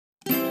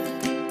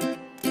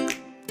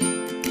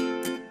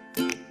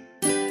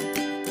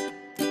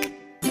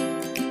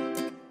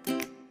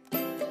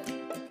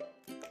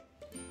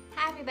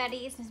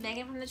everybody, it's Miss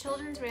Megan from the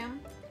Children's Room.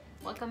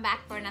 Welcome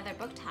back for another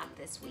book talk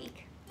this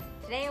week.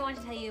 Today I want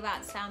to tell you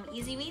about some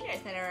easy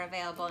readers that are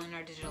available in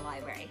our digital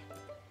library.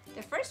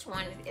 The first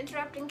one is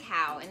Interrupting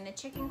Cow and the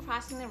Chicken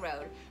Crossing the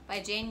Road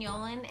by Jane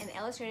Yolen and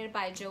illustrated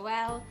by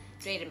Joelle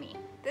Dradamy.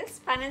 This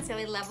fun and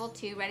silly level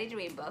 2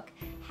 ready-to-read book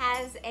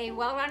has a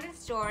well-rounded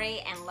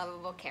story and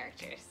lovable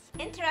characters.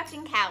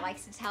 Interrupting Cow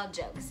likes to tell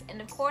jokes, and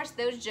of course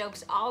those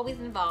jokes always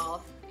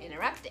involve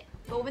interrupting.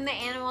 But when the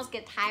animals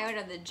get tired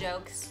of the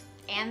jokes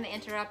and the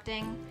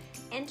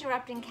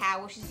Interrupting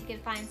Cow wishes he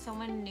could find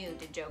someone new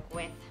to joke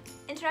with.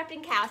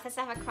 Interrupting Cow sets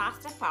off across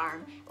the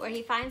farm where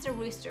he finds a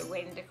rooster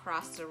waiting to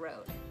cross the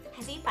road.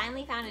 Has he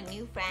finally found a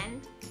new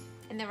friend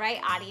and the right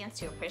audience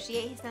to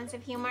appreciate his sense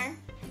of humor?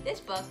 This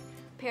book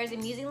pairs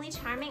amusingly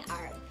charming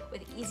art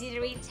with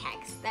easy-to-read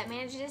text that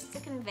manages to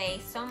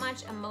convey so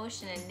much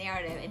emotion and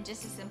narrative in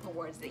just the simple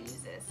words it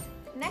uses.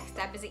 Next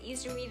up is an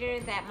easy reader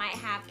that might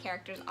have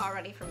characters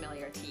already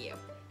familiar to you.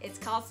 It's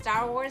called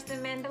Star Wars: The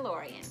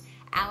Mandalorian,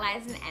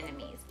 Allies and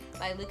Enemies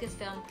by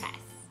Lucasfilm Press.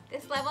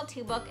 This level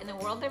 2 book in the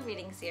World of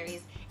Reading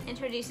series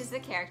introduces the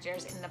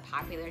characters in the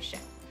popular show.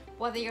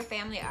 Whether your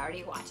family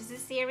already watches the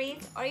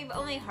series or you've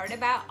only heard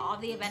about all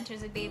the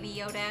adventures of Baby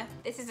Yoda,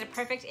 this is a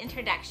perfect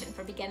introduction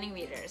for beginning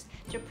readers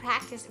to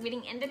practice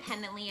reading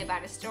independently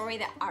about a story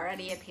that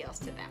already appeals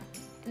to them.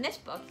 In this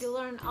book, you'll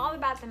learn all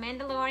about the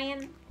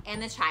Mandalorian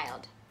and the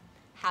child,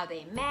 how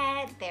they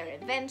met, their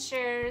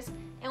adventures,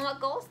 and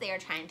what goals they are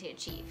trying to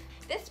achieve.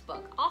 This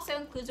book also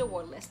includes a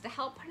word list to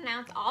help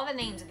pronounce all the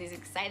names of these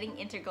exciting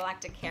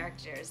intergalactic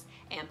characters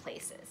and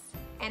places.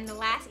 And the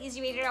last easy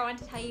reader I want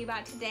to tell you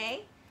about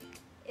today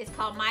is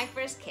called My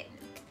First Kitten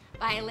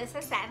by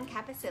Alyssa, Satin,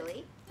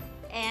 Capucilli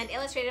and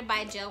illustrated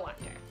by Jill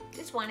Wonder.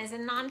 This one is a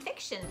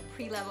nonfiction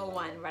pre-level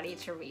 1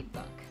 ready-to-read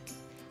book,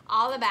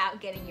 all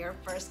about getting your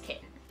first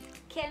kitten.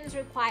 Kittens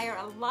require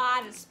a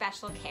lot of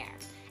special care,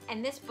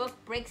 and this book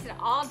breaks it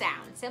all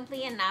down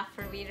simply enough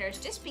for readers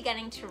just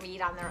beginning to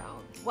read on their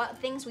own. What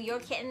things will your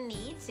kitten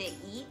need to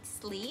eat,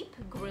 sleep,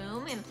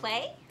 groom, and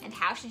play? And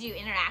how should you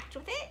interact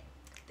with it?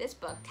 This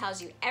book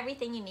tells you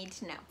everything you need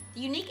to know.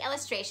 The unique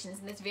illustrations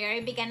in this very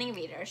beginning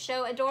reader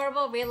show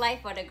adorable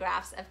real-life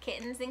photographs of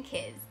kittens and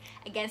kids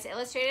against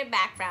illustrated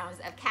backgrounds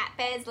of cat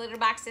beds, litter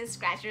boxes,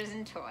 scratchers,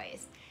 and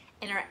toys,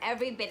 and are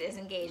every bit as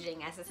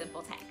engaging as the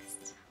simple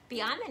text.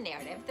 Beyond the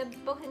narrative, the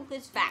book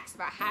includes facts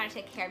about how to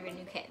take care of your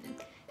new kitten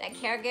that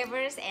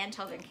caregivers and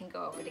children can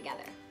go over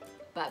together.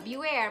 But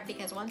beware,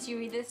 because once you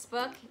read this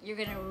book, you're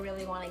gonna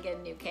really want to get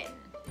a new kitten.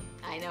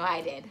 I know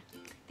I did.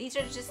 These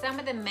are just some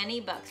of the many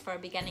books for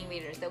beginning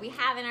readers that we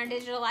have in our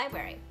digital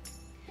library.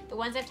 The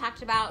ones I've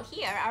talked about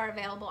here are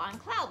available on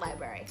Cloud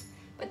Library,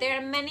 but there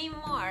are many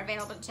more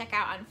available to check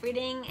out on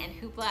Freeding and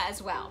Hoopla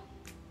as well.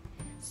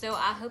 So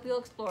I hope you'll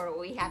explore what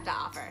we have to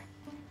offer.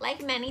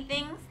 Like many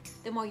things,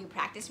 the more you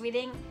practice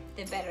reading,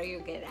 the better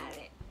you'll get at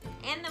it,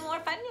 and the more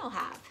fun you'll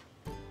have.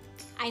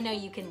 I know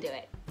you can do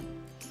it.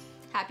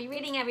 Happy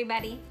reading,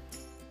 everybody!